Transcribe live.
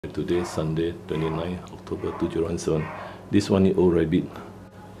today, Sunday, 29 October 2017. This 1-year-old rabbit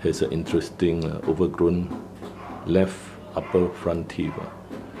has an interesting overgrown left upper front teeth.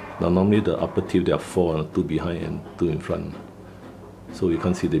 Now normally the upper teeth there are 4, 2 behind and 2 in front. So you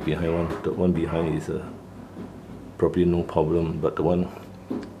can't see the behind one. The one behind is probably no problem, but the one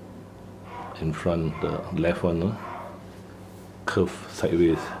in front, the left one, curve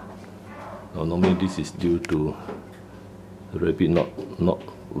sideways. Now normally this is due to the rabbit not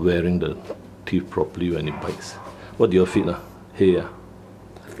wearing the teeth properly when it bites. What do you feed? Hair?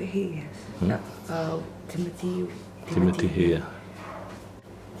 Hair, yes. Timothy hair.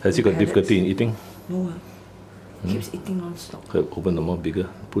 Has he got difficulty in eating? No. Keeps eating non-stop. Open the mouth bigger.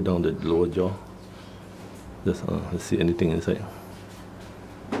 Put down the lower jaw. Just let's see anything inside.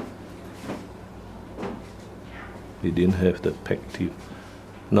 He didn't have the packed teeth.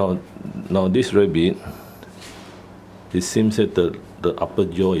 Now this rabbit, it seems that the upper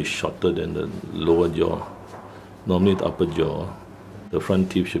jaw is shorter than the lower jaw. Normally the upper jaw, the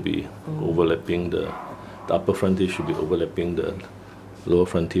front teeth should be overlapping the upper front teeth should be overlapping the lower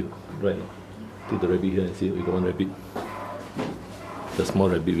front teeth. Right now. Take the rabbit here and see. We got one rabbit. The small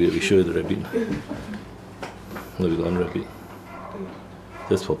rabbit. We show you the rabbit. No, we got one rabbit.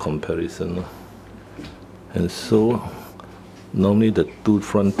 Just for comparison. And so normally the two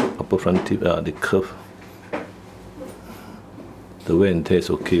upper front teeth they curve. The wear and tear is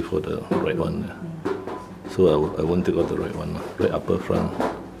okay for the right one. So I won't take out the right one. Right upper front.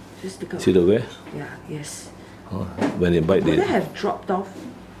 See the wear? Yeah, yes. When they bite, they have dropped off.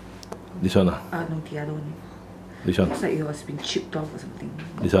 This one? No, the other one. Which one? Looks like it was been chipped off or something.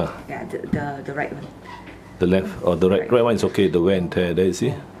 This one? Yeah, the right one. The left? Or the right one is okay, the wear and tear. There you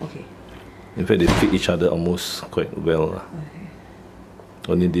see? Okay. In fact, they fit each other almost quite well. Okay.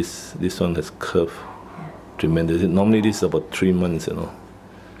 Only this one has curved tremendous. Normally this is about 3 months,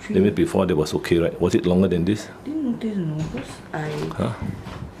 Maybe before that was okay, right? Was it longer than this? Didn't know, because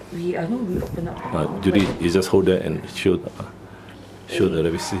I know we open up. Judy, you just hold that and show the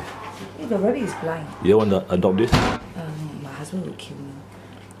rabbit. See. The rabbit is blind. You want to adopt this? My husband will kill me.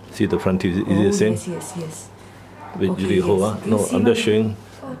 See the front teeth, is it the same? Yes. Wait, Judy, hold. No, I'm just showing.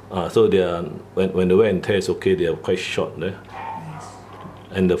 So they are, when the wear and tear is okay, they are quite short there. Yes.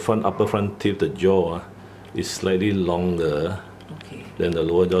 And the upper front teeth, the jaw, is slightly longer than the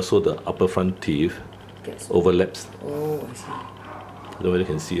lower jaw, so the upper front teeth overlaps. Oh, I see. I don't know whether you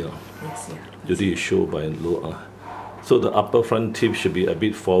can see. Yes, yeah. Judy, you show by lower. So the upper front teeth should be a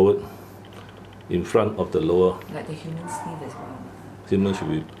bit forward in front of the lower. Like the human's teeth as well. Human should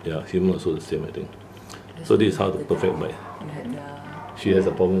be, human also the same, I think. So this is how the perfect bite. She has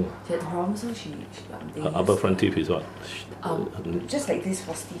a problem. She had a problem, so her upper front teeth is what? Just like this,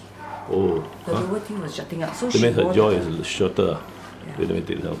 frosty. Oh. The lower teeth was jutting up. So that means her jaw is shorter. Yeah. Wait, let me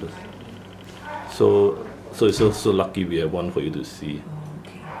take it out first. So it's also lucky we have one for you to see.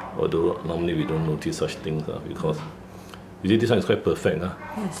 Okay. Although normally we don't notice such things because you see this one is quite perfect.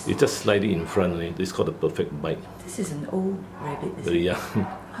 Yes. It's just slightly in front. This is called a perfect bite. This is an old rabbit. Very young.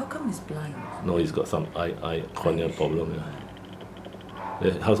 How come he's blind? No, he's got some eye cornea problem.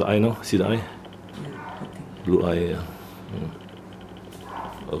 Yeah. How's the eye now? See the eye? Blue eye.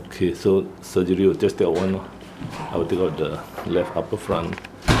 Okay, so surgery will just take out one. I will take out the left upper front.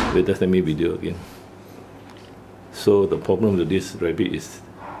 Wait, just let me video again. So the problem with this rabbit is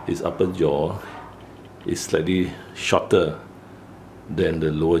his upper jaw is slightly shorter than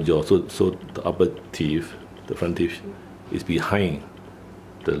the lower jaw. So the upper teeth, the front teeth, is behind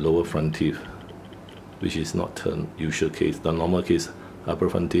the lower front teeth, which is not the usual case. The normal case, upper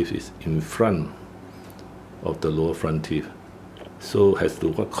front teeth is in front of the lower front teeth. So as to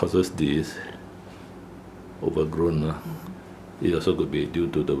what causes this overgrown, it also could be due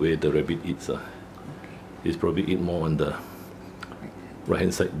to the way the rabbit eats. It's probably eat more on the right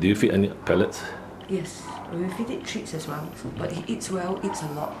hand side. Do you feed any pellets? Yes, we feed it treats as well. But he eats well, eats a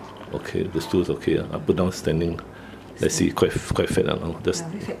lot. Okay, the stool is okay. I put down standing. Let's see, quite fat now. Just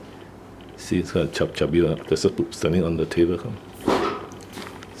see, it's kind of chubby. Just put standing on the table.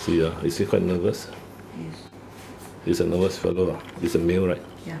 See, is he quite nervous? Yes. He's a nervous fellow. He's a male, right?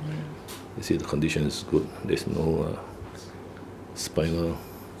 Yeah, male. You see, the condition is good. There's no spinal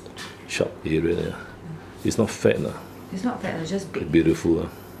sharp area there. It's not fat. It's not fat, it's just big. Beautiful.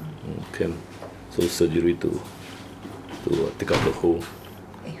 Okay. So surgery to take out the whole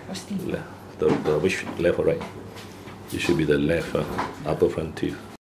left. The which left or right? It should be the left upper front teeth.